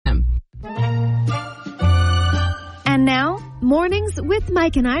And now, Mornings with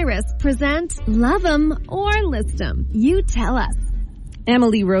Mike and Iris present Love 'em or List 'em. You tell us.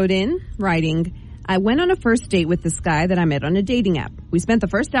 Emily wrote in, writing, I went on a first date with this guy that I met on a dating app. We spent the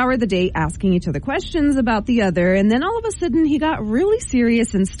first hour of the date asking each other questions about the other, and then all of a sudden he got really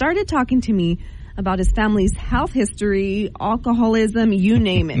serious and started talking to me about his family's health history, alcoholism, you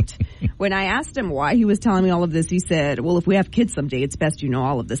name it. When I asked him why he was telling me all of this, he said, well, if we have kids someday, it's best you know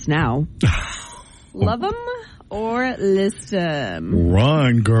all of this now. Love him or list him?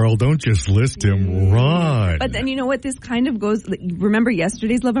 Run, girl. Don't just list him. Run. But then you know what? This kind of goes, remember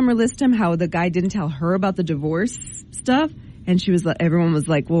yesterday's Love him or list him, how the guy didn't tell her about the divorce stuff? And she was, everyone was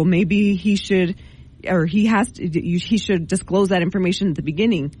like, well, maybe he should, or he should disclose that information at the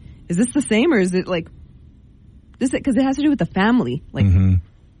beginning. Is this the same, or is it like this? Because it has to do with the family. Like,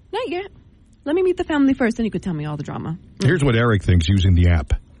 not yet. Let me meet the family first, then you could tell me all the drama. Here's what Eric thinks using the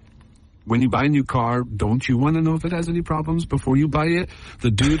app. When you buy a new car, don't you want to know if it has any problems before you buy it? The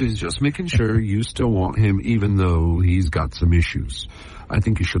dude is just making sure you still want him, even though he's got some issues. I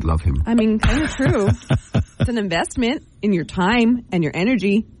think you should love him. I mean, kind of true. It's an investment in your time and your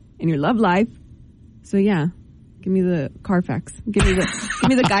energy and your love life. So yeah. Give me the Carfax. Give me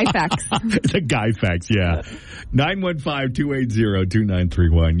the guy fax. The guy fax, yeah.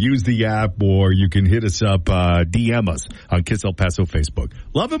 915-280-2931. Use the app, or you can hit us up, DM us on Kiss El Paso Facebook.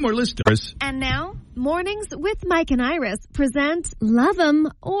 Love him or list him. And now, Mornings with Mike and Iris present Love 'em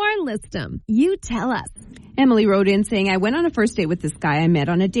or List 'em. You tell us. Emily wrote in saying, I went on a first date with this guy I met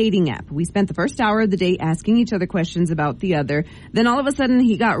on a dating app. We spent the first hour of the date asking each other questions about the other. Then all of a sudden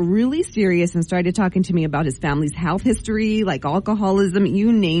he got really serious and started talking to me about his family's health history, like alcoholism,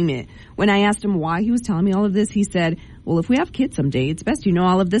 you name it. When I asked him why he was telling me all of this, he said, well, if we have kids someday, it's best you know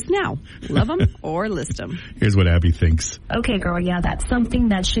all of this now. Love him or list him. Here's what Abby thinks. Okay, girl, yeah, that's something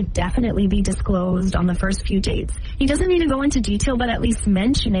that should definitely be disclosed on the first few dates. He doesn't need to go into detail, but at least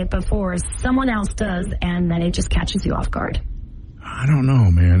mention it before someone else does, and then it just catches you off guard. I don't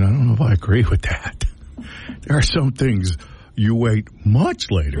know, man. I don't know if I agree with that. There are some things you wait much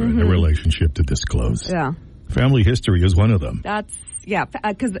later in the relationship to disclose. Yeah. Family history is one of them.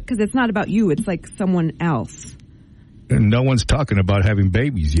 Because it's not about you. It's like someone else. And no one's talking about having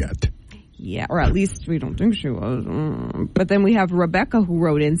babies yet. Yeah, or at least we don't think she was. But then we have Rebecca who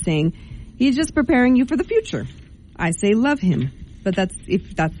wrote in saying, he's just preparing you for the future. I say love him. But that's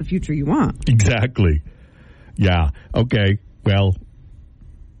if that's the future you want. Exactly. Yeah. Okay. Well,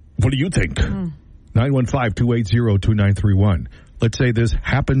 what do you think? 915-280-2931. Let's say this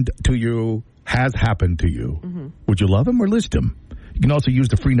happened to you, has happened to you. Would you love him or list him? You can also use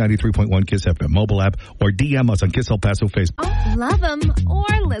the free 93.1 Kiss FM mobile app or DM us on Kiss El Paso Facebook. Love 'em or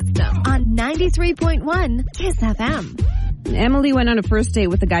List 'em on 93.1 Kiss FM. Emily went on a first date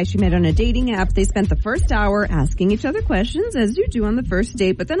with a guy she met on a dating app. They spent the first hour asking each other questions, as you do on the first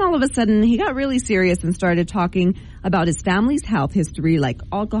date. But then all of a sudden, he got really serious and started talking about his family's health history, like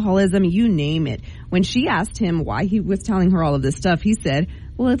alcoholism, you name it. When she asked him why he was telling her all of this stuff, he said,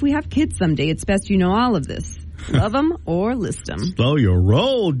 well, if we have kids someday, it's best you know all of this. Love him or list him. Slow your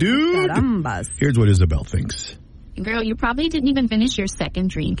roll, dude. Carambas. Here's what Isabel thinks. Girl, you probably didn't even finish your second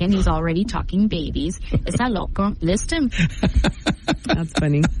drink and he's already talking babies. Está loco. List him. That's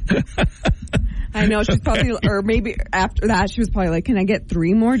funny. I know, she's probably, or maybe after that, she was probably like, can I get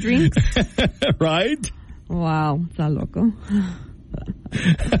 3 more drinks? Right? Wow. Está loco.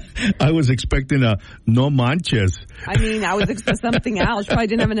 I was expecting a no manches. I mean, I was expecting something else. She probably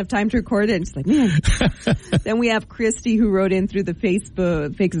didn't have enough time to record it. And she's like, man. Then we have Christy who wrote in through the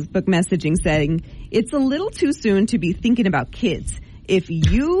Facebook messaging saying, it's a little too soon to be thinking about kids. If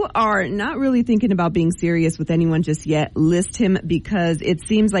you are not really thinking about being serious with anyone just yet, list him because it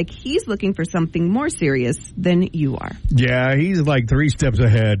seems like he's looking for something more serious than you are. Yeah, he's like 3 steps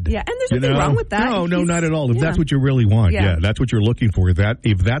ahead. Yeah, and there's nothing wrong with that. No, not at all. If that's what you really want, that's what you're looking for.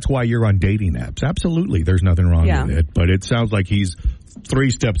 If that's why you're on dating apps, absolutely, there's nothing wrong with it. But it sounds like he's 3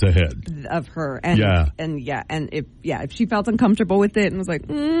 steps ahead of her. And, if she felt uncomfortable with it and was like,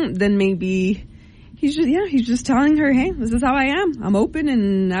 then maybe he's just telling her, hey, this is how I am. I'm open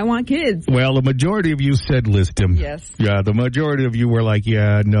and I want kids. Well, the majority of you said list him. Yes. Yeah, the majority of you were like,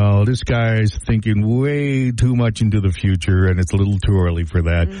 yeah, no, this guy's thinking way too much into the future and it's a little too early for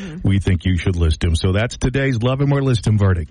that. We think you should list him. So that's today's Love Him or List Him verdict.